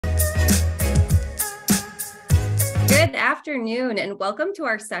Good afternoon and welcome to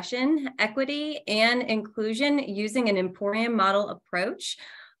our session, Equity and Inclusion Using an Emporium Model Approach.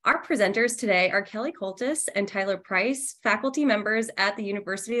 Our presenters today are Kelly Coultas and Tyler Price, faculty members at the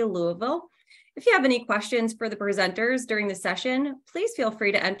University of Louisville. If you have any questions for the presenters during the session, please feel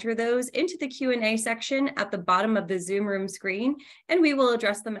free to enter those into the Q&A section at the bottom of the Zoom room screen, and we will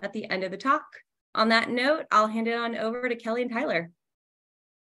address them at the end of the talk. On that note, I'll hand it on over to Kelly and Tyler.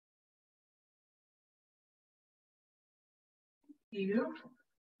 You.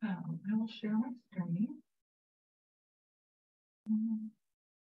 I will share my screen.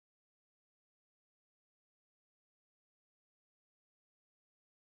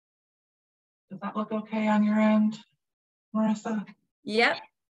 Does that look okay on your end, Marissa? Yep.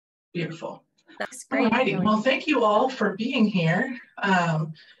 Beautiful. That's great. All righty. Well, thank you all for being here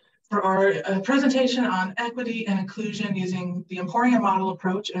for our presentation on equity and inclusion using the Emporium model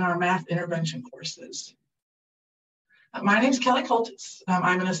approach in our math intervention courses. My name is Kelly Coultas.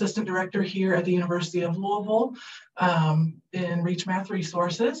 I'm an assistant director here at the University of Louisville in Reach Math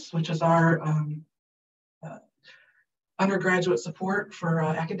Resources, which is our undergraduate support for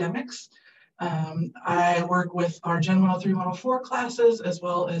academics. I work with our Gen 103, 104 classes, as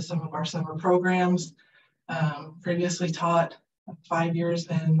well as some of our summer programs. Previously taught 5 years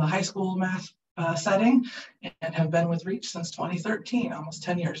in the high school math setting and have been with Reach since 2013, almost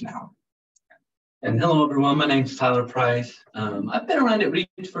 10 years now. And hello, everyone. My name is Tyler Price. I've been around at Reach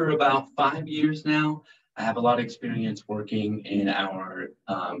for about 5 years now. I have a lot of experience working in our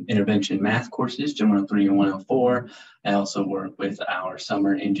intervention math courses, Gen 103 and 104. I also work with our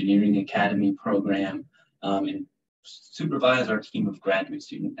Summer Engineering Academy program and supervise our team of graduate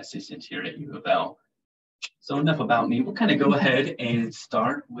student assistants here at U of L. So enough about me. We'll kind of go ahead and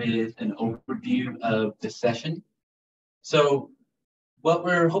start with an overview of the session. So what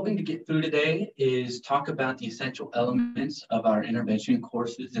we're hoping to get through today is talk about the essential elements of our intervention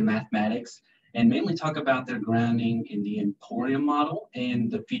courses in mathematics, and mainly talk about their grounding in the Emporium model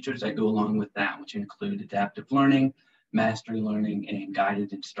and the features that go along with that, which include adaptive learning, mastery learning, and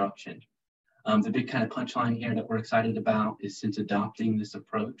guided instruction. The big kind of punchline here that we're excited about is since adopting this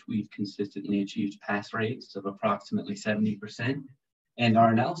approach, we've consistently achieved pass rates of approximately 70%. And our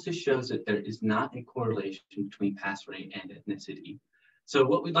analysis shows that there is not a correlation between pass rate and ethnicity. So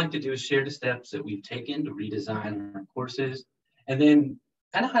what we'd like to do is share the steps that we've taken to redesign our courses, and then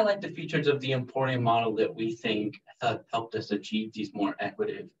kind of highlight the features of the Emporium model that we think have helped us achieve these more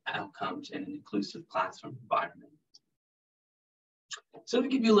equitable outcomes in an inclusive classroom environment. So to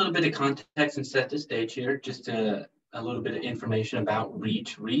give you a little bit of context and set the stage here, just a little bit of information about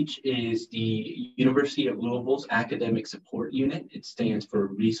Reach. Reach is the University of Louisville's academic support unit. It stands for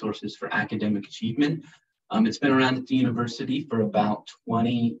Resources for Academic Achievement. It's been around at the university for about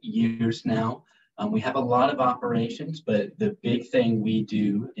 20 years now. We have a lot of operations, but the big thing we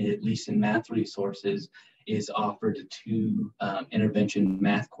do, at least in math resources, is offered 2 intervention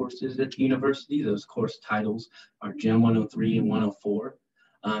math courses at the university. Those course titles are Gen 103 and 104.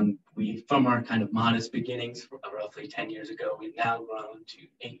 From our kind of modest beginnings roughly 10 years ago, we've now grown to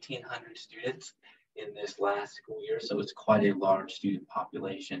 1,800 students in this last school year, so it's quite a large student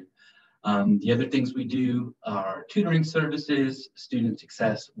population. The other things we do are tutoring services, student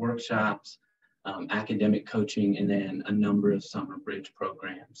success workshops, academic coaching, and then a number of summer bridge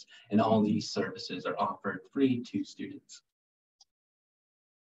programs. And all these services are offered free to students.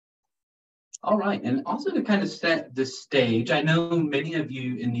 All right, and also to kind of set the stage, I know many of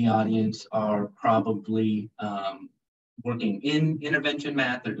you in the audience are probably working in intervention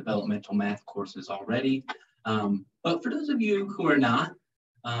math or developmental math courses already. But for those of you who are not,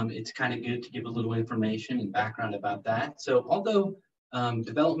 it's kind of good to give a little information and background about that. So although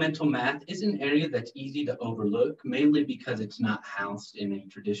developmental math is an area that's easy to overlook, mainly because it's not housed in a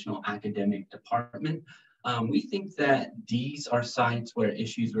traditional academic department, we think that these are sites where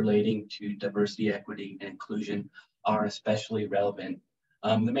issues relating to diversity, equity, and inclusion are especially relevant.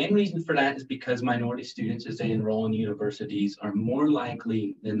 The main reason for that is because minority students, as they enroll in universities, are more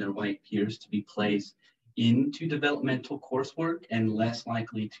likely than their white peers to be placed into developmental coursework and less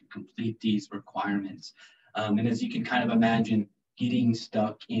likely to complete these requirements. And as you can kind of imagine, getting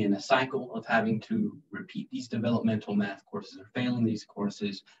stuck in a cycle of having to repeat these developmental math courses or failing these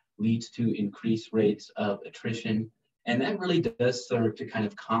courses leads to increased rates of attrition. And that really does serve to kind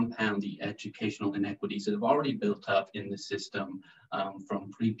of compound the educational inequities that have already built up in the system from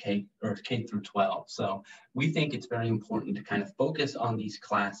pre-K or K through 12. So we think it's very important to kind of focus on these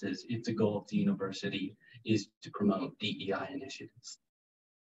classes if the goal of the university is to promote DEI initiatives.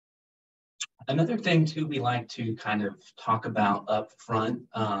 Another thing too we like to kind of talk about up front,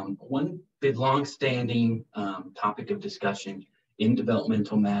 one big long-standing topic of discussion in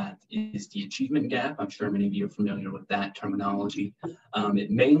developmental math is the achievement gap. I'm sure many of you are familiar with that terminology. It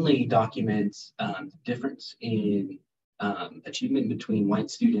mainly documents the difference in achievement between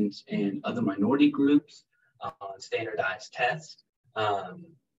white students and other minority groups on standardized tests.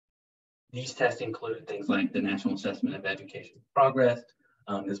 These tests include things like the National Assessment of Education Progress,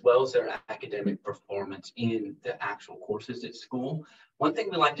 as well as their academic performance in the actual courses at school. One thing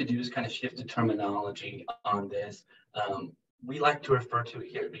we like to do is kind of shift the terminology on this. We like to refer to it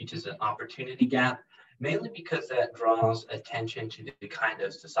here at Reach as an opportunity gap, mainly because that draws attention to the kind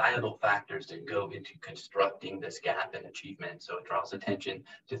of societal factors that go into constructing this gap in achievement. So it draws attention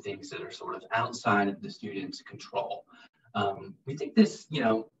to things that are sort of outside of the student's control. We think this,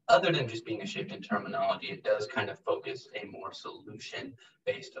 other than just being a shift in terminology, it does kind of focus a more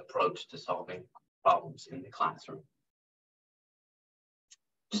solution-based approach to solving problems in the classroom.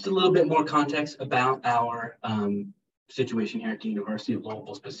 Just a little bit more context about our situation here at the University of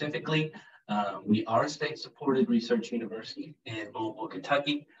Louisville specifically. We are a state-supported research university in Louisville,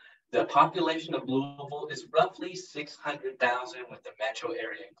 Kentucky. The population of Louisville is roughly 600,000, with the metro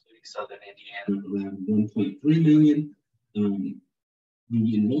area, including Southern Indiana, around 1.3 million.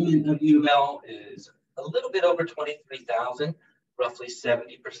 The enrollment of U of L is a little bit over 23,000. Roughly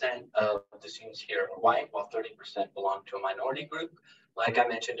 70% of the students here are white, while 30% belong to a minority group. Like I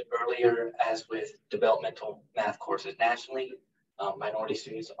mentioned earlier, as with developmental math courses nationally, minority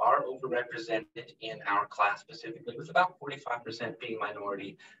students are overrepresented in our class specifically, with about 45% being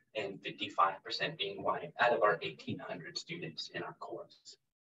minority and 55% being white out of our 1,800 students in our course.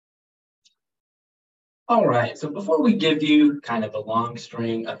 All right, so before we give you kind of a long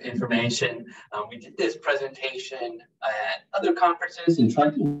string of information, we did this presentation at other conferences and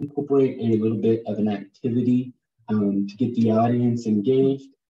tried to incorporate a little bit of an activity to get the audience engaged.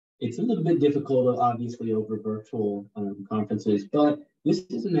 It's a little bit difficult, obviously, over virtual conferences, but this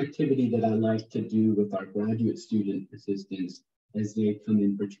is an activity that I like to do with our graduate student assistants as they come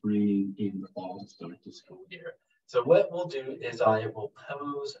in for training in the fall to start the school year. So what we'll do is I will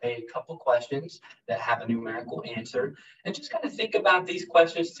pose a couple questions that have a numerical answer, and just kind of think about these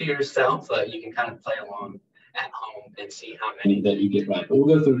questions to yourself. You can kind of play along at home and see how many that you get right. But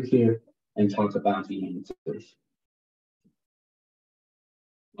we'll go through here and talk about the answers.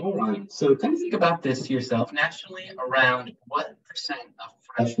 All right, so kind of think about this to yourself. Nationally, around what % of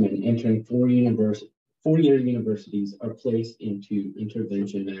freshmen entering four-year universities are placed into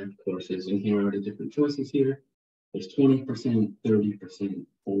intervention math courses? And here are the different choices here. There's 20%, 30%,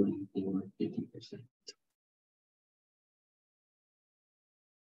 40%, or 50%.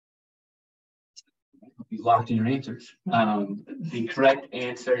 You locked in your answers. The correct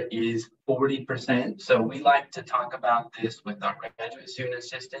answer is 40%. So we like to talk about this with our graduate student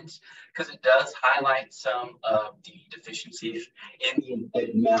assistants because it does highlight some of the deficiencies in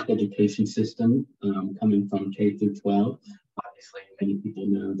the math education system coming from K through 12. Obviously, many people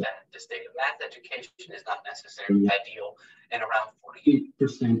know that the state of math education is not necessarily ideal, and around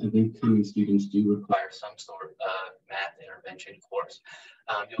 48% of incoming students do require some sort of math intervention course.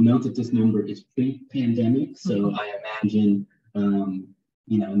 You'll note that this number is pre-pandemic, so I imagine, in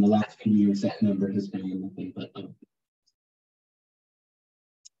the last few years, that number has been nothing but up.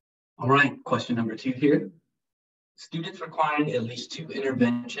 All right, question number 2 here. Students requiring at least 2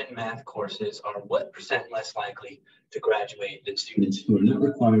 intervention math courses are what % less likely to graduate than students who are not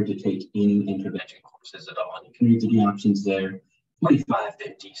required to take any intervention courses at all? And you can read the options there: 25,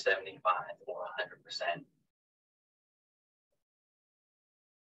 50, 75, or 100%.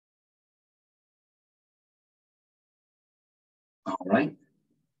 All right.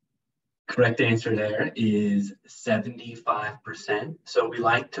 Correct answer there is 75%. So we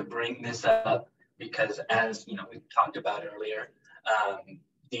like to bring this up because, as we talked about earlier,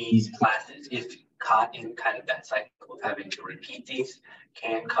 these classes, if caught in kind of that cycle of having to repeat these,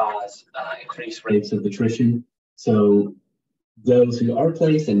 can cause increased rates of attrition. So those who are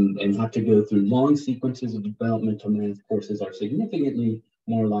placed and have to go through long sequences of developmental math courses are significantly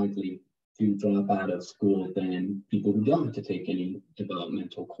more likely to drop out of school than people who don't have to take any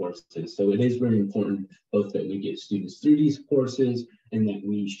developmental courses. So it is really important both that we get students through these courses and that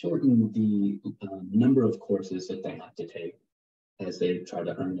we shorten the number of courses that they have to take as they try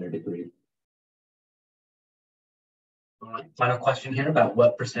to earn their degree. All right, final question here about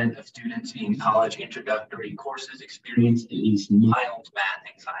what % of students in college introductory courses experience at least mild math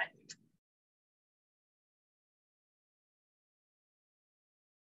anxiety?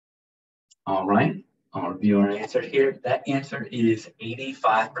 All right, I'll review our answer here. That answer is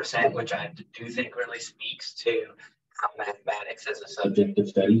 85%, which I do think really speaks to how mathematics as a subject of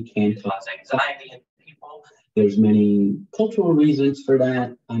study can cause anxiety in people. There's many cultural reasons for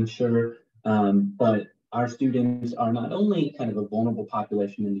that, I'm sure, but our students are not only kind of a vulnerable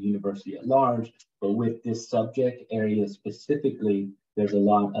population in the university at large, but with this subject area specifically, there's a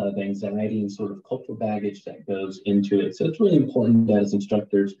lot of anxiety and sort of cultural baggage that goes into it. So it's really important that as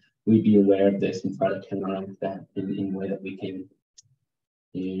instructors, we be aware of this and try to counteract that in a way that we can.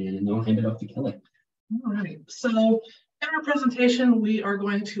 And I'll hand it off to Kelly. All right, so in our presentation, we are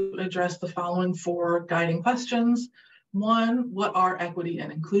going to address the following 4 guiding questions. 1, what are equity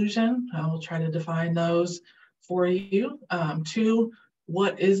and inclusion? I will try to define those for you. 2,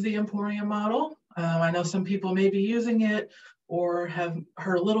 what is the Emporium model? I know some people may be using it or have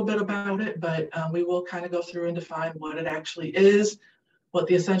heard a little bit about it, but we will kind of go through and define what it actually is, what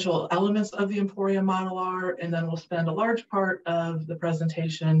the essential elements of the Emporium model are, and then we'll spend a large part of the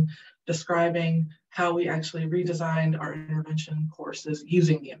presentation describing how we actually redesigned our intervention courses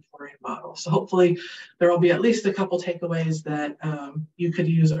using the Emporium model. So hopefully there will be at least a couple takeaways that you could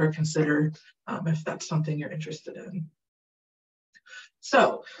use or consider if that's something you're interested in.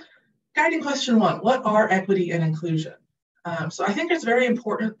 So guiding question 1, what are equity and inclusion? So I think it's very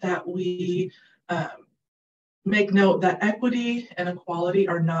important that we make note that equity and equality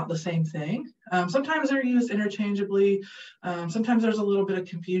are not the same thing. Sometimes they're used interchangeably. Sometimes there's a little bit of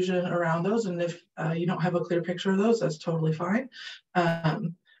confusion around those. And if you don't have a clear picture of those, that's totally fine.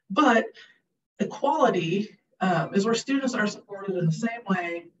 But equality is where students are supported in the same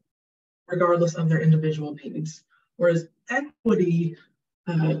way, regardless of their individual needs. Whereas equity,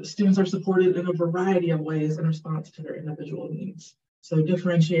 students are supported in a variety of ways in response to their individual needs. So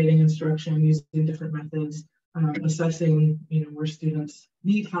differentiating instruction using different methods, assessing where students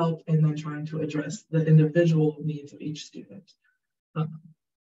need help, and then trying to address the individual needs of each student.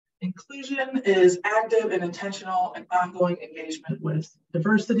 Inclusion is active and intentional and ongoing engagement with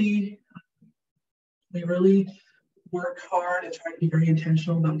diversity. We really work hard and try to be very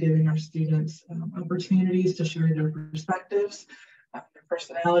intentional about giving our students opportunities to share their perspectives, their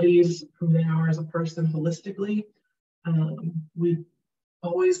personalities, who they are as a person holistically. We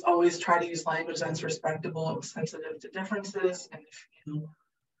always try to use language that's respectable and sensitive to differences. And if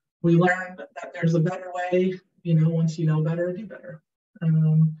we learn that there's a better way, once you know better, do better.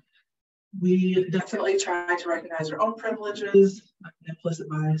 We definitely try to recognize our own privileges, implicit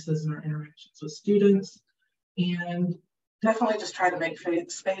biases in our interactions with students, and definitely just try to make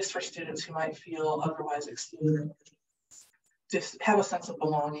space for students who might feel otherwise excluded. Just have a sense of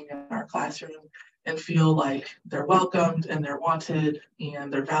belonging in our classroom and feel like they're welcomed and they're wanted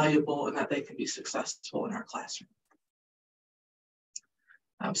and they're valuable and that they can be successful in our classroom.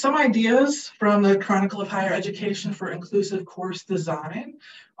 Some ideas from the Chronicle of Higher Education for inclusive course design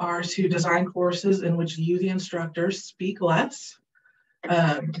are to design courses in which you, the instructors, speak less,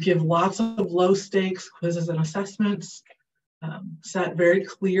 give lots of low stakes quizzes and assessments, set very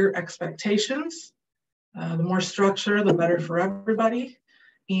clear expectations. The more structure, the better for everybody.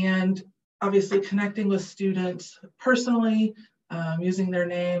 And obviously connecting with students personally, using their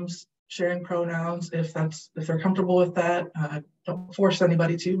names, sharing pronouns if they're comfortable with that. Don't force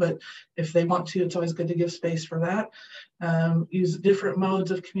anybody to, but if they want to, it's always good to give space for that. Use different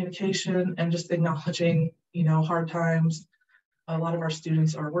modes of communication and just acknowledging, hard times. A lot of our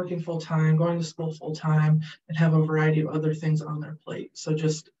students are working full-time, going to school full-time, and have a variety of other things on their plate. So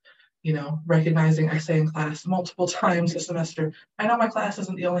just recognizing, I say in class multiple times a semester, I know my class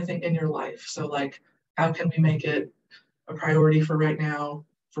isn't the only thing in your life. So how can we make it a priority for right now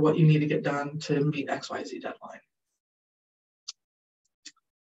for what you need to get done to meet XYZ deadline?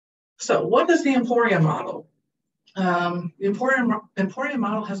 So what is the Emporium model? The Emporium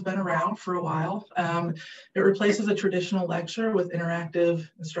model has been around for a while. It replaces a traditional lecture with interactive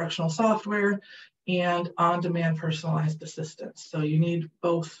instructional software and on-demand personalized assistance. So you need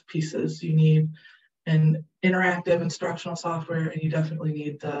both pieces. You need an interactive instructional software, and you definitely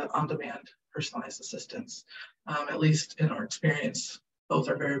need the on-demand personalized assistance. At least in our experience, both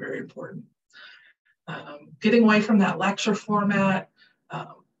are very, very important. Getting away from that lecture format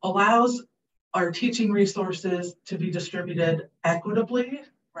allows our teaching resources to be distributed equitably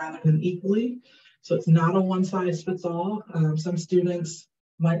rather than equally. So it's not a one-size-fits-all. Some students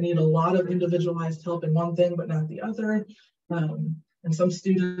might need a lot of individualized help in one thing, but not the other. And some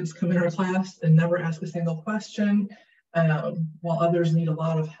students come in our class and never ask a single question, while others need a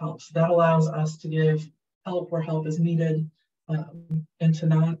lot of help. So that allows us to give help where help is needed, and to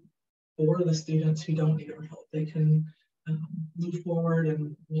not bore the students who don't need our help. They can move forward,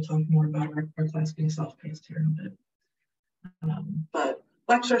 and we'll talk more about our class being self-paced here in a bit. But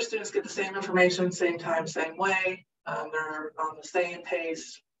lecture students get the same information, same time, same way. They're on the same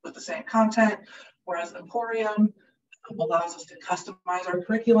pace with the same content, whereas Emporium allows us to customize our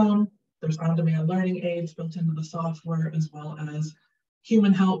curriculum. There's on-demand learning aids built into the software, as well as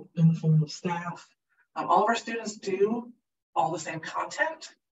human help in the form of staff. All of our students do all the same content,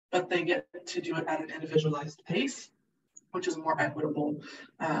 but they get to do it at an individualized pace, which is more equitable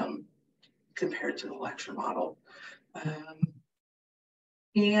compared to the lecture model.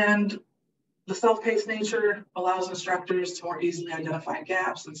 And the self-paced nature allows instructors to more easily identify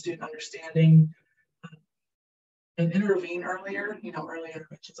gaps in student understanding and intervene earlier. Earlier,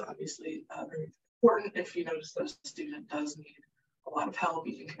 which is obviously very important. If you notice that a student does need a lot of help,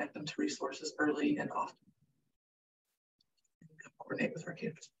 you can connect them to resources early and often. Coordinate with our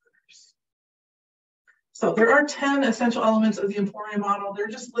campus partners. So there are 10 essential elements of the Emporium model. They're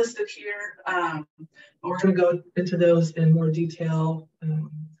just listed here. But we're going to go into those in more detail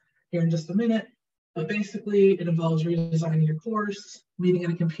here in just a minute. But basically, it involves redesigning your course, meeting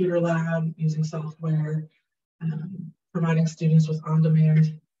in a computer lab, using software, providing students with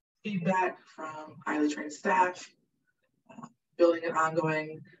on-demand feedback from highly trained staff, building an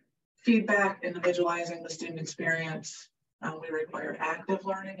ongoing feedback, individualizing the student experience. We require active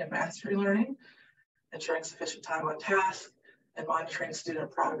learning and mastery learning, ensuring sufficient time on task, and monitoring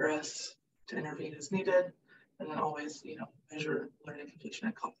student progress to intervene as needed, and then always, measure learning completion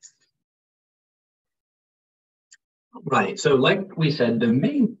and cost. Right. So like we said, the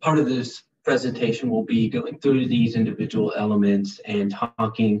main part of this presentation will be going through these individual elements and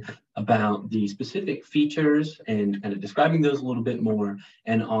talking about the specific features and kind of describing those a little bit more,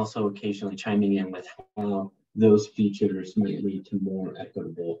 and also occasionally chiming in with how those features might lead to more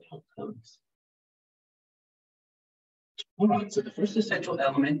equitable outcomes. All right, so the first essential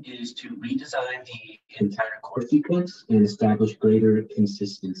element is to redesign the entire course sequence and establish greater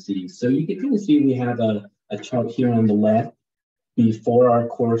consistency. So you can kind of see we have a chart here on the left before our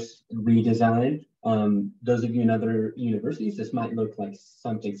course redesign. Those of you in other universities, this might look like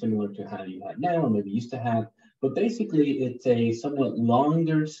something similar to how you have now or maybe used to have, but basically it's a somewhat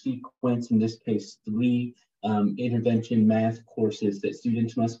longer sequence, in this case 3 intervention math courses that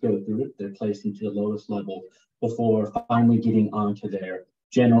students must go through if they're placed into the lowest level before finally getting onto their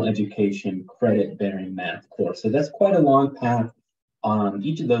general education credit-bearing math course. So that's quite a long path.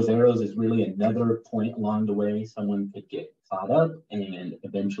 Each of those arrows is really another point along the way someone could get caught up and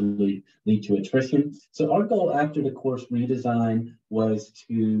eventually lead to attrition. So our goal after the course redesign was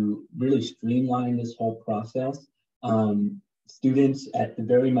to really streamline this whole process. Students at the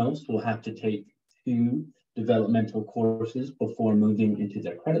very most will have to take 2 developmental courses before moving into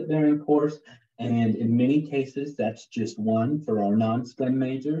their credit-bearing course. And in many cases, that's just 1 for our non-STEM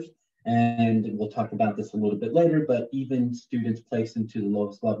majors. And we'll talk about this a little bit later, but even students placed into the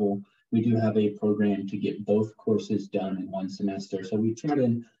lowest level, we do have a program to get both courses done in 1 semester. So we tried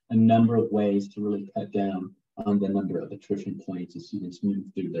in a number of ways to really cut down on the number of attrition points as students move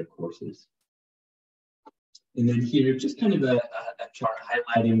through their courses. And then here, just kind of a chart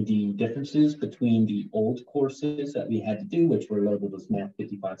highlighting the differences between the old courses that we had to do, which were labeled as Math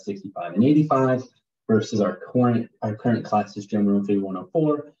 55, 65, and 85, versus our current classes, General 3,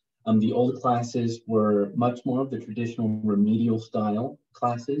 104. The old classes were much more of the traditional remedial style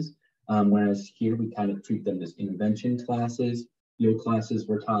classes, whereas here we kind of treat them as intervention classes. The old classes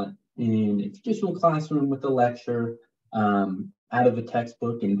were taught in a traditional classroom with a lecture out of a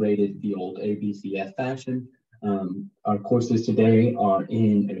textbook and graded the old ABCF fashion. Our courses today are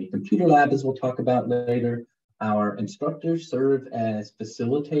in a computer lab, as we'll talk about later. Our instructors serve as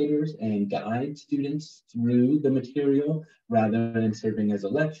facilitators and guide students through the material rather than serving as a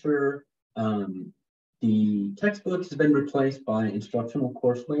lecturer. The textbooks have been replaced by instructional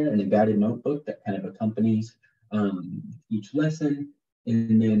courseware and a guided notebook that kind of accompanies each lesson.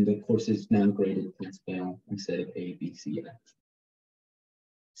 And then the course is now graded pass-fail instead of A, B, C, F.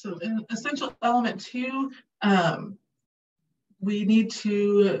 So in essential element 2, we need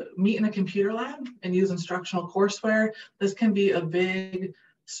to meet in a computer lab and use instructional courseware. This can be a big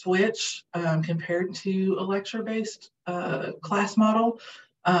switch compared to a lecture-based class model.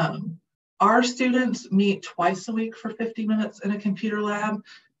 Our students meet twice a week for 50 minutes in a computer lab.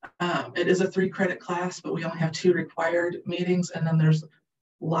 It is a 3-credit class, but we only have 2 required meetings, and then there's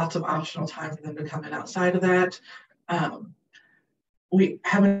lots of optional time for them to come in outside of that. We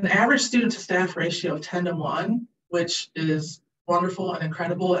have an average student to staff ratio of 10 to 1, which is wonderful and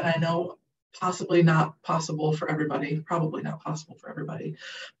incredible. And I know possibly not possible for everybody, probably not possible for everybody.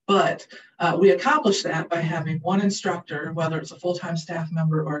 But we accomplish that by having one instructor, whether it's a full-time staff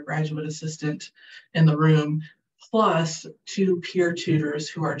member or a graduate assistant in the room, plus 2 peer tutors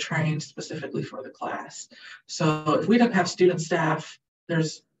who are trained specifically for the class. So if we don't have student staff,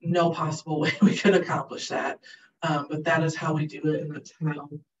 there's no possible way we could accomplish that. But that is how we do it, and that's how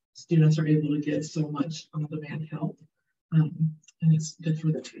students are able to get so much on-demand help. And it's good for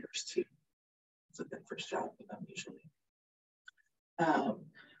the tutors too. It's a good first job for them usually.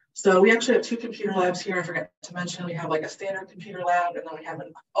 So we actually have 2 computer labs here. I forgot to mention we have like a standard computer lab, and then we have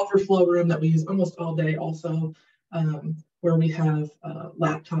an overflow room that we use almost all day also, where we have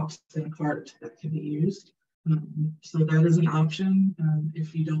laptops in a cart that can be used. So that is an option.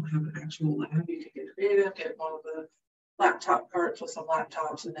 If you don't have an actual lab, you can get creative, get one of the laptop carts with some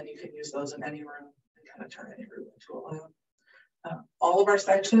laptops, and then you can use those in any room and kind of turn any room into a lab. All of our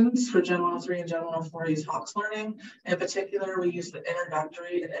sections for Gen 103 and Gen 104 use Hawks Learning. In particular, we use the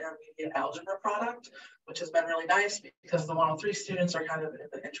introductory and intermediate algebra product, which has been really nice because the 103 students are kind of in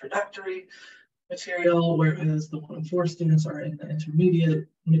the introductory material, whereas the 104 students are in the intermediate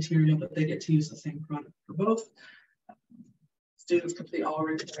material, but they get to use the same product for both. Students complete all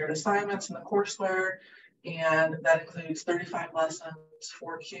required assignments in the courseware, and that includes 35 lessons,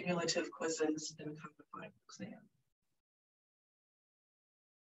 4 cumulative quizzes, and a final exam.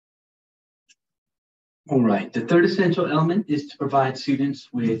 All right, the third essential element is to provide students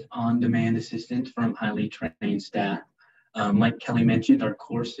with on-demand assistance from highly trained staff. Like Kelly mentioned, our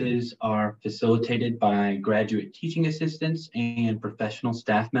courses are facilitated by graduate teaching assistants and professional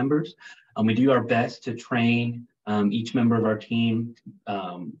staff members. We do our best to train each member of our team,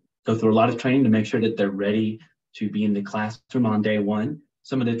 go through a lot of training to make sure that they're ready to be in the classroom on day one.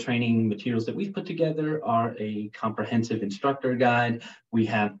 Some of the training materials that we've put together are a comprehensive instructor guide. We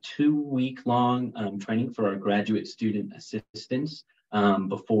have 2-week-long training for our graduate student assistants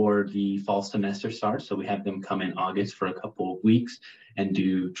before the fall semester starts. So we have them come in August for a couple of weeks and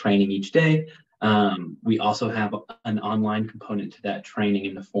do training each day. We also have an online component to that training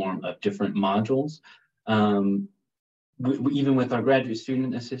in the form of different modules. Even with our graduate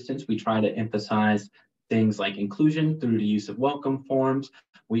student assistants, we try to emphasize things like inclusion through the use of welcome forms.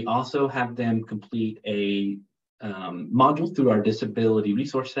 We also have them complete a module through our Disability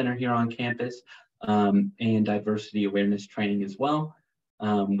Resource Center here on campus and diversity awareness training as well.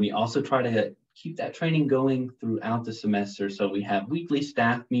 We also try to keep that training going throughout the semester. So we have weekly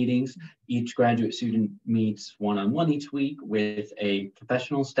staff meetings. Each graduate student meets one-on-one each week with a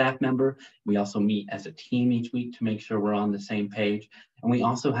professional staff member. We also meet as a team each week to make sure we're on the same page. And we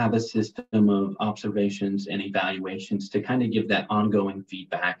also have a system of observations and evaluations to kind of give that ongoing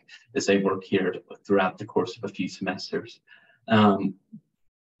feedback as they work here throughout the course of a few semesters. Again,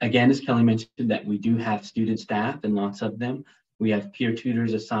 as Kelly mentioned, that we do have student staff and lots of them. We have peer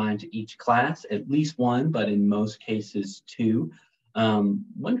tutors assigned to each class, at least 1, but in most cases 2.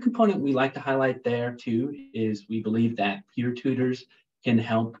 One component we like to highlight there too is we believe that peer tutors can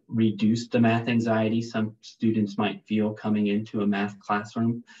help reduce the math anxiety some students might feel coming into a math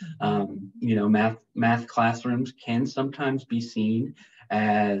classroom. You know, math classrooms can sometimes be seen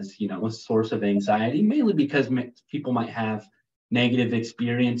as, you know, a source of anxiety, mainly because people might have negative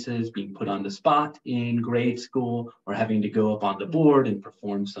experiences being put on the spot in grade school or having to go up on the board and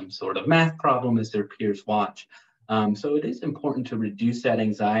perform some sort of math problem as their peers watch. So it is important to reduce that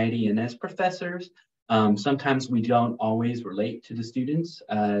anxiety. And as professors, sometimes we don't always relate to the students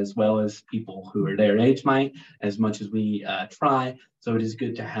as well as people who are their age might, as much as we try. So it is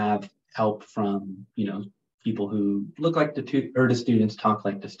good to have help from, you know, people who look like the students, talk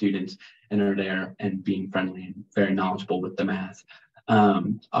like the students, and are there and being friendly and very knowledgeable with the math.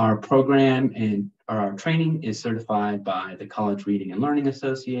 Our program and our training is certified by the College Reading and Learning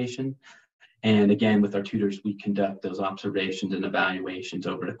Association. And again, with our tutors, we conduct those observations and evaluations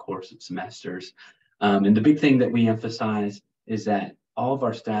over the course of semesters. And the big thing that we emphasize is that all of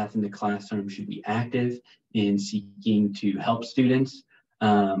our staff in the classroom should be active in seeking to help students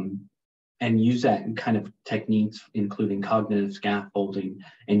and use that in kind of techniques, including cognitive scaffolding,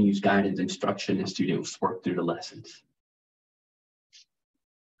 and use guided instruction as students work through the lessons.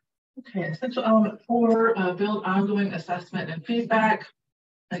 Okay, essential element 4, build ongoing assessment and feedback.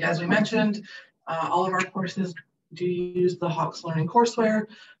 Like as we mentioned, all of our courses do use the Hawks Learning courseware.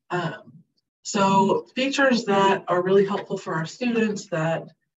 So features that are really helpful for our students that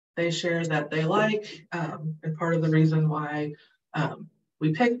they share that they like, and part of the reason why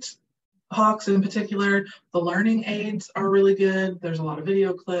we picked Hawks in particular, the learning aids are really good. There's a lot of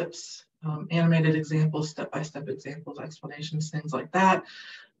video clips, animated examples, step-by-step examples, explanations, things like that.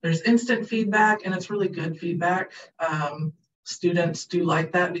 There's instant feedback, and it's really good feedback. Students do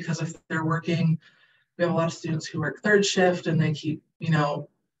like that because if they're working, we have a lot of students who work third shift and they keep,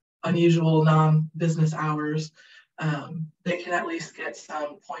 unusual non-business hours. They can at least get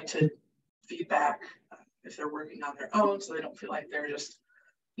some pointed feedback if they're working on their own, so they don't feel like they're just,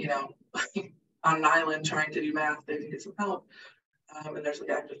 on an island trying to do math. They can get some help. And there's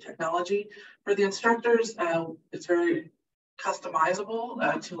active technology. For the instructors, it's very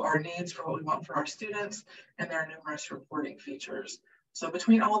customizable to our needs for what we want for our students, and there are numerous reporting features. So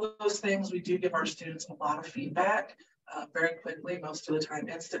between all of those things, we do give our students a lot of feedback very quickly, most of the time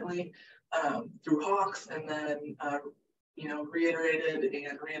instantly, through Hawks, and then reiterated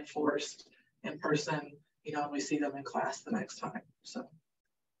and reinforced in person, when we see them in class the next time. So.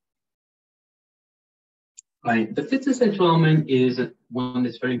 Right. The fifth essential element is one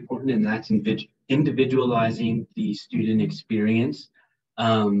that's very important, and that's individualizing the student experience.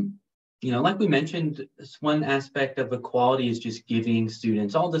 Like we mentioned, one aspect of equality is just giving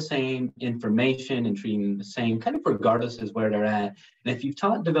students all the same information and treating them the same, kind of regardless of where they're at. And if you've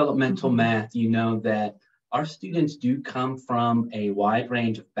taught developmental math, you know that our students do come from a wide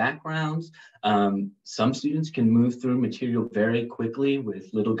range of backgrounds. Some students can move through material very quickly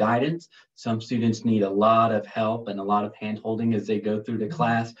with little guidance. Some students need a lot of help and a lot of hand-holding as they go through the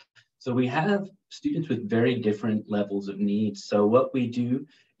class. So we have students with very different levels of needs. So what we do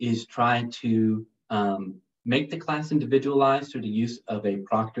is try to make the class individualized through the use of a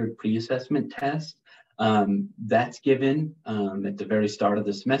proctored pre-assessment test. That's given at the very start of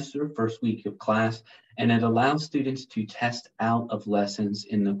the semester, first week of class, and it allows students to test out of lessons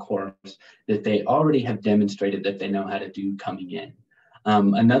in the course that they already have demonstrated that they know how to do coming in.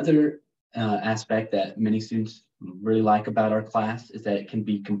 Another aspect that many students really like about our class is that it can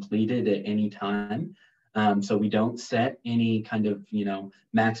be completed at any time. So we don't set any kind of,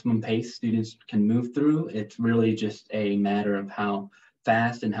 maximum pace students can move through. It's really just a matter of how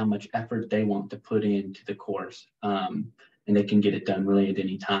fast and how much effort they want to put into the course. And they can get it done really at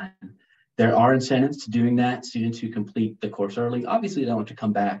any time. There are incentives to doing that. Students who complete the course early, obviously they don't have to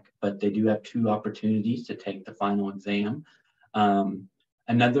come back, but they do have 2 opportunities to take the final exam.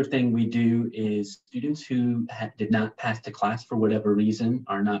 Another thing we do is students who did not pass the class for whatever reason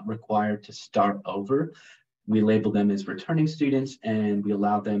are not required to start over. We label them as returning students, and we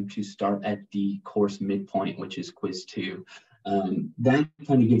allow them to start at the course midpoint, which is quiz 2. That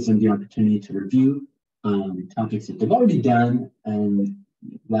kind of gives them the opportunity to review topics that they've already done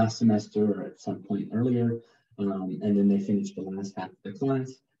last semester or at some point earlier, and then they finish the last half of the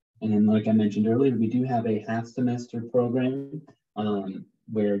class. And then, like I mentioned earlier, we do have a half semester program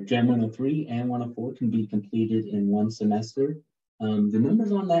where Gen 103 and 104 can be completed in one semester. The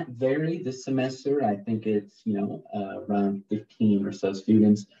numbers on that vary this semester. I think it's, around 15 or so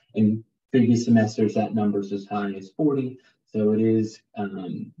students. In previous semesters, that number's as high as 40. So it is,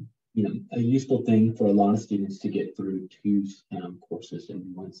 a useful thing for a lot of students to get through 2 courses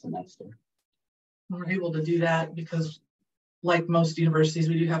in one semester. We're able to do that because, like most universities,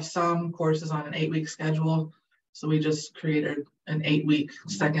 we do have some courses on an 8-week schedule. So we just created an 8-week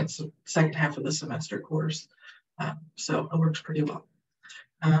second half of the semester course. So it works pretty well.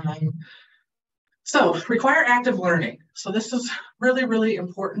 So require active learning. So this is really, really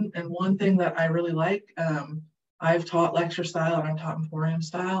important. And one thing that I really like, I've taught lecture style and I've taught Emporium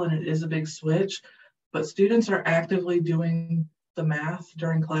style, and it is a big switch, but students are actively doing the math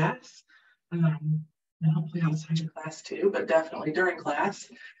during class. And hopefully outside of class too, but definitely during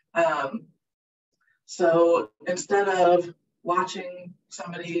class. So instead of watching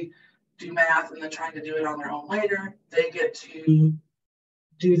somebody do math and then trying to do it on their own later, they get to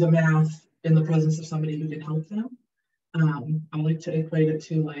do the math in the presence of somebody who can help them. I like to equate it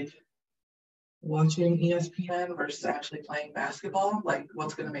to like watching ESPN versus actually playing basketball. Like,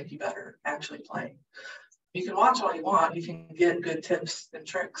 what's going to make you better? Actually playing. You can watch all you want. You can get good tips and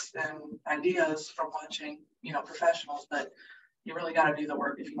tricks and ideas from watching, professionals, but you really got to do the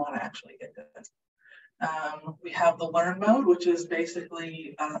work if you want to actually get good. We have the learn mode, which is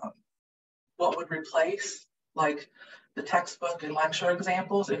basically what would replace like the textbook and lecture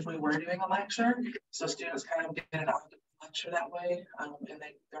examples if we were doing a lecture. So students kind of get an lecture that way. And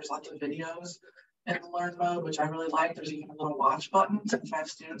there's lots of videos in the learn mode, which I really like. There's even a little watch button. If I have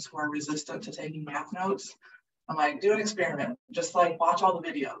students who are resistant to taking math notes, I'm like, do an experiment. Just like watch all the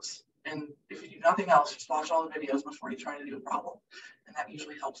videos. And if you do nothing else, just watch all the videos before you try to do a problem. And that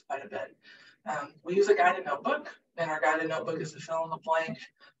usually helps quite a bit. We use a guided notebook, and our guided notebook is a fill-in-the-blank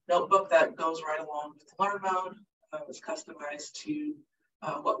notebook that goes right along with the learn mode. It's customized to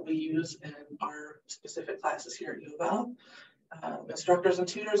what we use in our specific classes here at U of L. Instructors and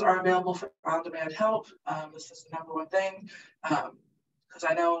tutors are available for on-demand help. This is the #1 thing, because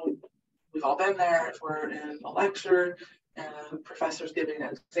I know we've all been there. If we're in a lecture and a professor's giving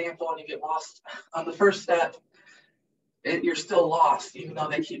an example and you get lost on the first step, you're still lost even though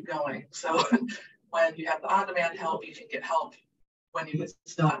they keep going. So when you have the on-demand help, you can get help when you get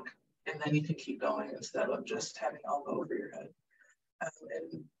stuck, and then you can keep going instead of just having it all go over your head.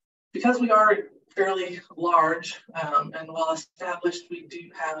 And because we are fairly large and well established, we do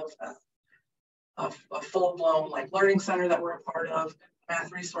have a full-blown like learning center that we're a part of.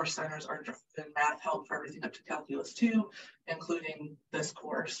 Math resource centers are in math help for everything up to Calculus 2, including this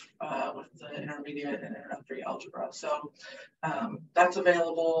course with the intermediate and introductory algebra. So that's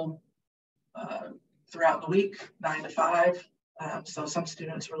available throughout the week, 9 to 5. So some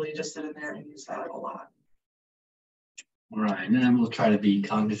students really just sit in there and use that a lot. Right, and then we'll try to be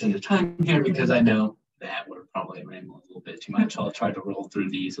cognizant of time here because I know that we're probably rambling a little bit too much. I'll try to roll through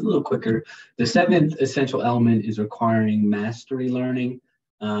these a little quicker. The 7th essential element is requiring mastery learning.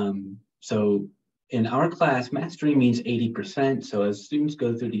 So in our class, mastery means 80%. So as students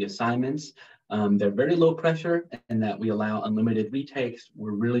go through the assignments, they're very low pressure and that we allow unlimited retakes.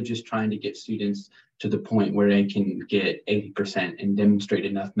 We're really just trying to get students to the point where they can get 80% and demonstrate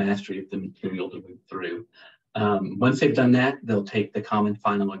enough mastery of the material to move through. Once they've done that, they'll take the common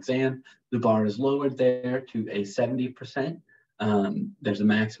final exam. The bar is lowered there to a 70%. There's a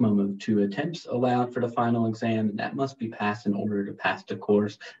maximum of 2 attempts allowed for the final exam, and that must be passed in order to pass the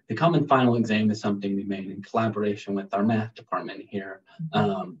course. The common final exam is something we made in collaboration with our math department here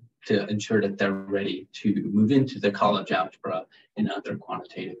to ensure that they're ready to move into the college algebra and other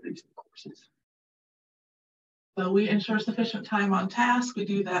quantitative reasoning courses. So we ensure sufficient time on task. We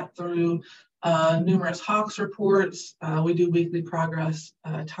do that through numerous Hawks reports. We do weekly progress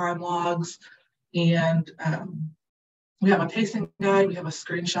time logs, and we have a pacing guide. We have a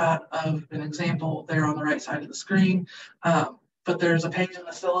screenshot of an example there on the right side of the screen. But there's a page in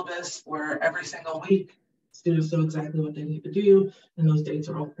the syllabus where every single week students know exactly what they need to do, and those dates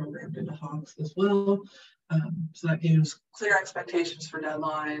are all programmed into Hawks as well. So that gives clear expectations for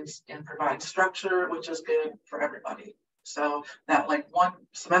deadlines and provides structure, which is good for everybody. So that like 1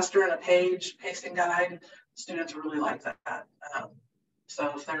 semester and a page pacing guide, students really like that.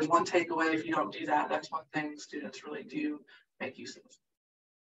 So if there's one takeaway, if you don't do that, that's one thing students really do make use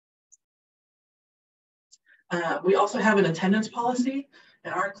of. We also have an attendance policy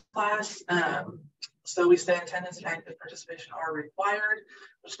in our class. So we say attendance and active participation are required,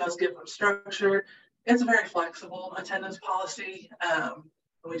 which does give them structure. It's a very flexible attendance policy.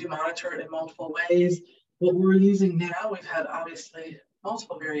 We do monitor it in multiple ways. What we're using now, we've had obviously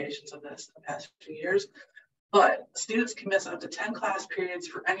multiple variations of this in the past few years, but students can miss up to 10 class periods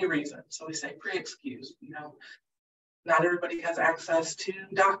for any reason. So we say pre-excused. You know, not everybody has access to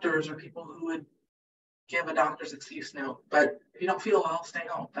doctors or people who would give a doctor's excuse note, but if you don't feel well, stay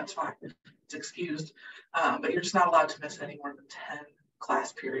home, that's fine, it's excused. But you're just not allowed to miss any more than 10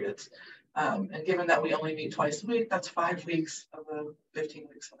 class periods. And given that we only meet twice a week, that's 5 weeks of a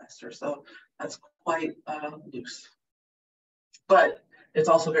 15-week semester. So that's quite loose. But it's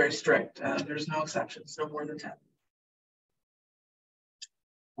also very strict. There's no exceptions, no more than 10.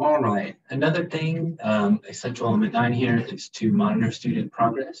 All right, another thing, essential element 9 here is to monitor student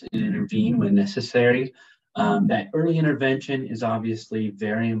progress and intervene when necessary. That early intervention is obviously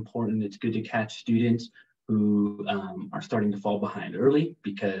very important. It's good to catch students who are starting to fall behind early,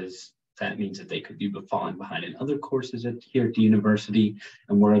 because that means that they could be falling behind in other courses here at the university,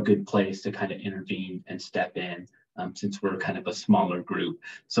 and we're a good place to kind of intervene and step in since we're kind of a smaller group.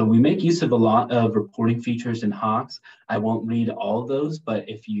 So we make use of a lot of reporting features in Hawks. I won't read all of those, but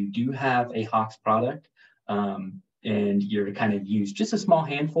if you do have a Hawks product and you're to kind of use just a small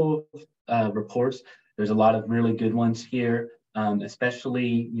handful of reports, there's a lot of really good ones here.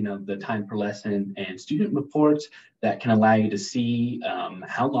 Especially, you know, the time per lesson and student reports that can allow you to see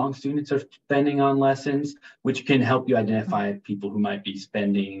how long students are spending on lessons, which can help you identify people who might be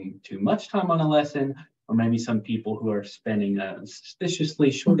spending too much time on a lesson, or maybe some people who are spending a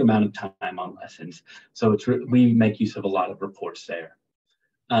suspiciously short amount of time on lessons. So we make use of a lot of reports there.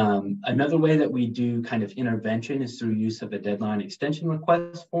 Another way that we do kind of intervention is through use of a deadline extension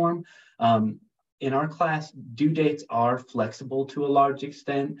request form. In our class, due dates are flexible to a large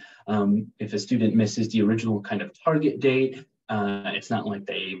extent. If a student misses the original kind of target date, it's not like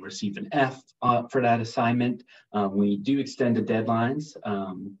they receive an F for that assignment. We do extend the deadlines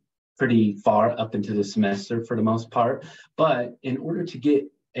pretty far up into the semester for the most part. But in order to get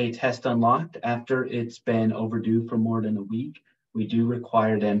a test unlocked after it's been overdue for more than a week, we do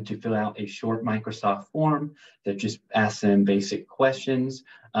require them to fill out a short Microsoft form that just asks them basic questions.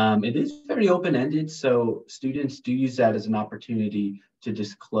 It is very open-ended, so students do use that as an opportunity to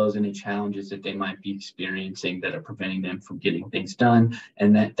disclose any challenges that they might be experiencing that are preventing them from getting things done.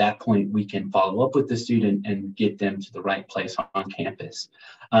 And at that point, we can follow up with the student and get them to the right place on campus.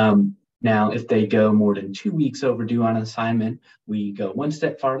 Now, if they go more than 2 weeks overdue on an assignment, we go one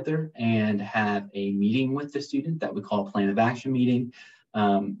step farther and have a meeting with the student that we call a plan of action meeting.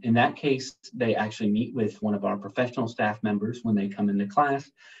 In that case, they actually meet with one of our professional staff members when they come into class.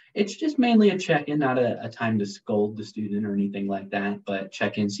 It's just mainly a check-in, not a time to scold the student or anything like that, but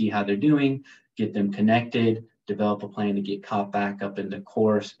check in, see how they're doing, get them connected, develop a plan to get caught back up in the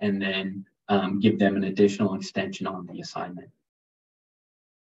course, and then give them an additional extension on the assignment.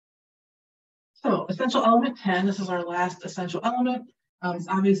 So essential element 10, this is our last essential element. It's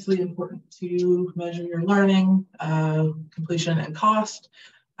obviously important to measure your learning, completion, and cost.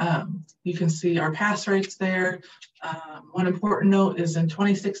 You can see our pass rates there. One important note is in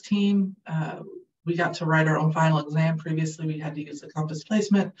 2016, we got to write our own final exam. Previously, we had to use the Coultas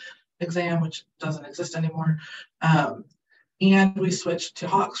placement exam, which doesn't exist anymore. And we switched to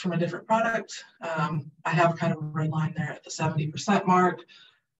Hawks from a different product. I have kind of a red line there at the 70% mark.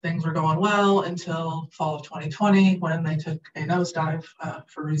 Things were going well until fall of 2020 when they took a nosedive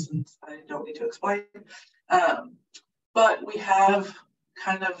for reasons I don't need to explain. But we have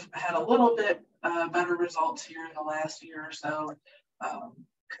kind of had a little bit better results here in the last year or so,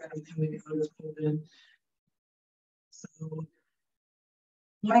 kind of coming out of COVID. So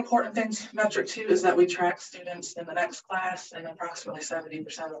one important thing, metric 2, is that we track students in the next class, and approximately 70%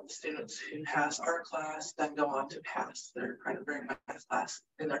 of the students who pass our class then go on to pass their credit bearing math class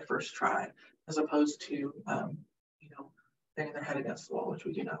in their first try, as opposed to, you know, banging their head against the wall, which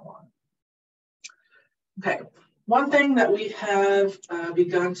we do not want. Okay, one thing that we have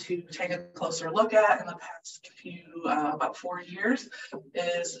begun to take a closer look at in the past few, about 4 years,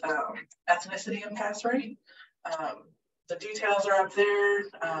 is ethnicity and pass rate. The details are up there.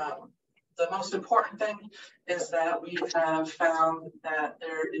 The most important thing is that we have found that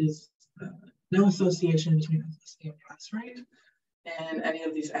there is no association between ethnicity and pass rate in any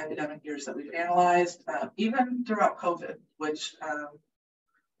of these academic years that we've analyzed, even throughout COVID, which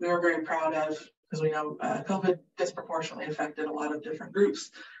we were very proud of, because we know COVID disproportionately affected a lot of different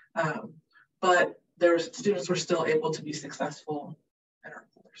groups, but students were still able to be successful in our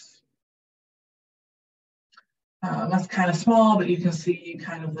course. That's kind of small, but you can see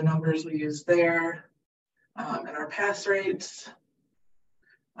kind of the numbers we use there and our pass rates.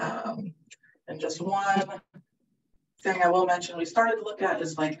 And just one thing I will mention we started to look at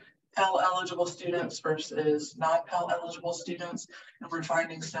is like Pell eligible students versus non-Pell eligible students, and we're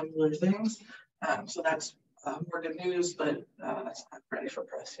finding similar things. So that's more good news, but that's not ready for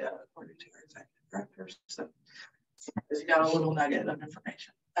press yet, according to our executive director. So you got a little nugget of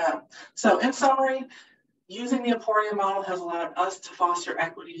information. So in summary, using the Emporium model has allowed us to foster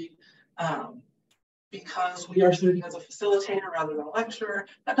equity because we are serving as a facilitator rather than a lecturer.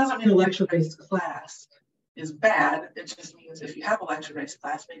 That doesn't mean a lecture-based class is bad. It just means if you have a lecture-based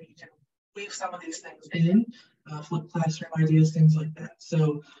class, maybe you can weave some of these things in, flip classroom ideas, things like that.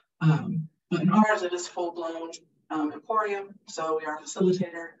 So, but in ours, it is full-blown Emporium. So we are a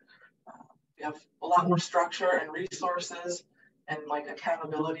facilitator. We have a lot more structure and resources and like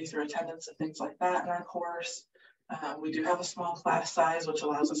accountability through attendance and things like that in our course. We do have a small class size, which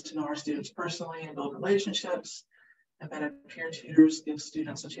allows us to know our students personally and build relationships. Embedded peer tutors give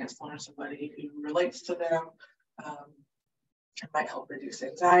students a chance to learn somebody who relates to them. It might help reduce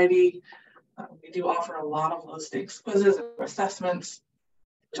anxiety. We do offer a lot of low stakes quizzes and assessments,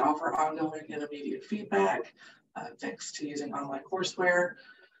 which offer ongoing and immediate feedback, thanks to using online courseware.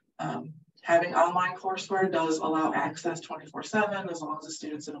 Having online courseware does allow access 24/7 as long as the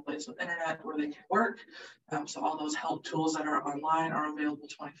student's in a place with internet where they can work. So all those help tools that are online are available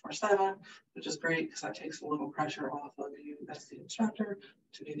 24/7, which is great because that takes a little pressure off of you as the instructor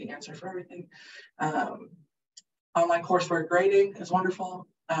to be the answer for everything. Online courseware grading is wonderful.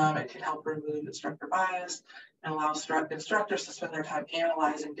 It can help remove instructor bias and allow instructors to spend their time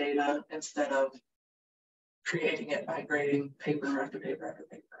analyzing data instead of creating it by grading paper after paper after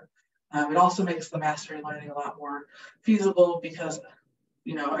paper. It also makes the mastery learning a lot more feasible because,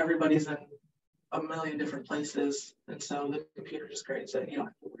 you know, everybody's in a million different places. And so the computer just grades it. You don't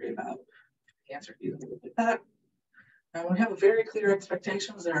have to worry about the answer to anything like that. We have very clear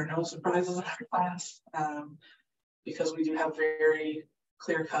expectations. There are no surprises in our class because we do have very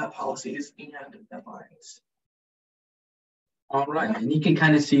clear-cut policies and deadlines. All right, and you can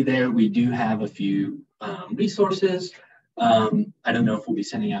kind of see there, we do have a few resources. I don't know if we'll be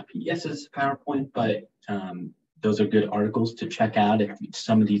sending out PDFs as PowerPoint, but those are good articles to check out if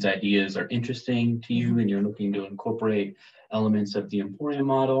some of these ideas are interesting to you and you're looking to incorporate elements of the Emporium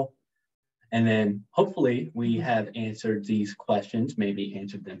model. And then hopefully we have answered these questions, maybe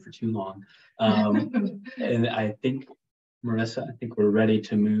answered them for too long. And I think, Marissa, I think we're ready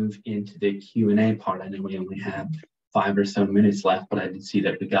to move into the Q&A part. I know we only have 5 or so minutes left, but I did see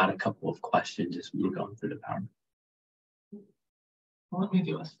that we got a couple of questions as we were going through the PowerPoint. Let me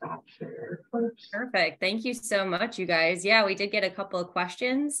do a stop share first. Perfect. Thank you so much, you guys. Yeah, we did get a couple of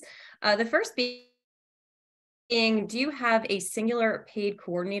questions. The first being, do you have a singular paid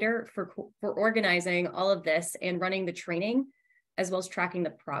coordinator for organizing all of this and running the training, as well as tracking the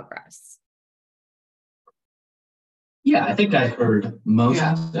progress? Yeah, I think I heard most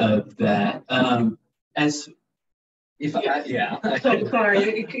of that. So, sorry,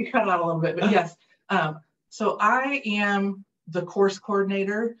 it cut out a little bit, but yes. So I am the course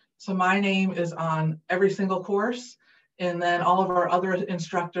coordinator. So my name is on every single course. And then all of our other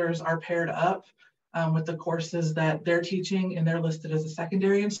instructors are paired up with the courses that they're teaching, and they're listed as a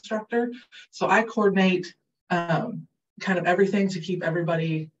secondary instructor. So I coordinate kind of everything to keep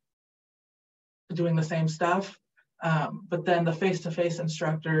everybody doing the same stuff. But then the face-to-face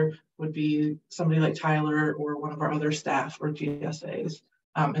instructor would be somebody like Tyler or one of our other staff or GSAs.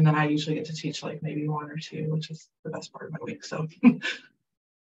 And then I usually get to teach like maybe 1 or 2, which is the best part of my week. So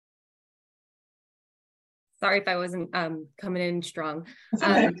sorry if I wasn't coming in strong.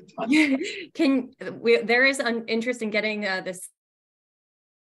 Okay. There is an interest in getting this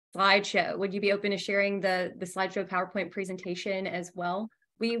slideshow. Would you be open to sharing the slideshow PowerPoint presentation as well?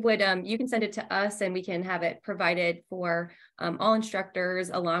 We would, you can send it to us and we can have it provided for all instructors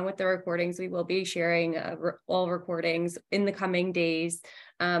along with the recordings. We will be sharing all recordings in the coming days,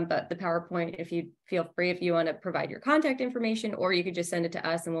 but the PowerPoint, if you feel free, if you want to provide your contact information, or you could just send it to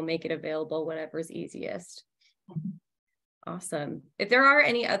us and we'll make it available, whatever's easiest. Awesome. If there are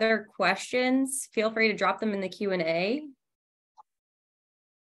any other questions, feel free to drop them in the Q&A.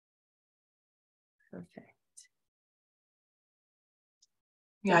 Perfect.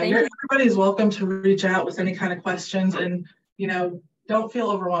 Yeah, everybody's welcome to reach out with any kind of questions, and don't feel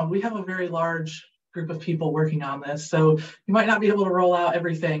overwhelmed. We have a very large group of people working on this, so you might not be able to roll out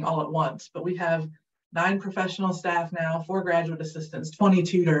everything all at once, but we have 9 professional staff now, 4 graduate assistants, 20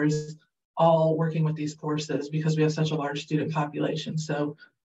 tutors, all working with these courses because we have such a large student population. So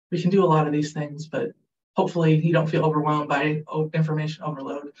we can do a lot of these things, but hopefully you don't feel overwhelmed by information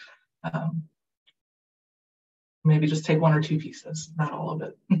overload. Maybe just take 1 or 2 pieces, not all of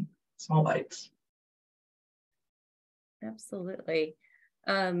it, small bites. Absolutely.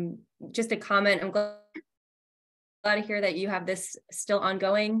 Just a comment, I'm glad to hear that you have this still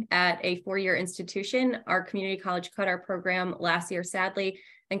ongoing at a 4-year institution. Our community college cut our program last year, sadly,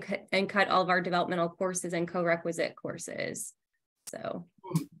 and cut all of our developmental courses and co-requisite courses. So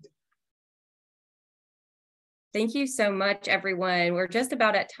thank you so much, everyone. We're just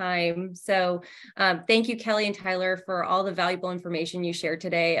about at time. So thank you, Kelly and Tyler, for all the valuable information you shared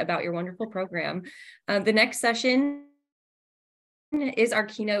today about your wonderful program. The next session is our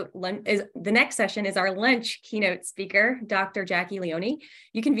lunch keynote speaker, Dr. Jackie Leone.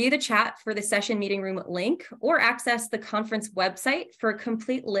 You can view the chat for the session meeting room link or access the conference website for a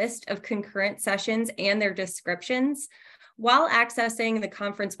complete list of concurrent sessions and their descriptions. While accessing the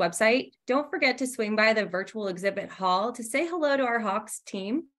conference website, don't forget to swing by the virtual exhibit hall to say hello to our Hawks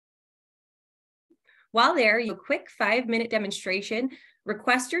team. While there, you quick 5-minute demonstration,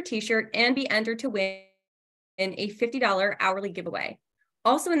 request your t-shirt, and be entered to win a $50 hourly giveaway.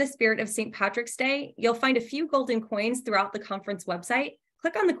 Also, in the spirit of St. Patrick's Day, you'll find a few golden coins throughout the conference website.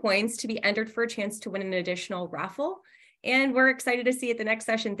 Click on the coins to be entered for a chance to win an additional raffle. And we're excited to see you at the next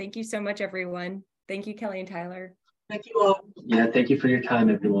session. Thank you so much, everyone. Thank you, Kelly and Tyler. Thank you all. Yeah, thank you for your time,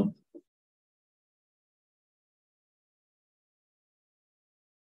 everyone.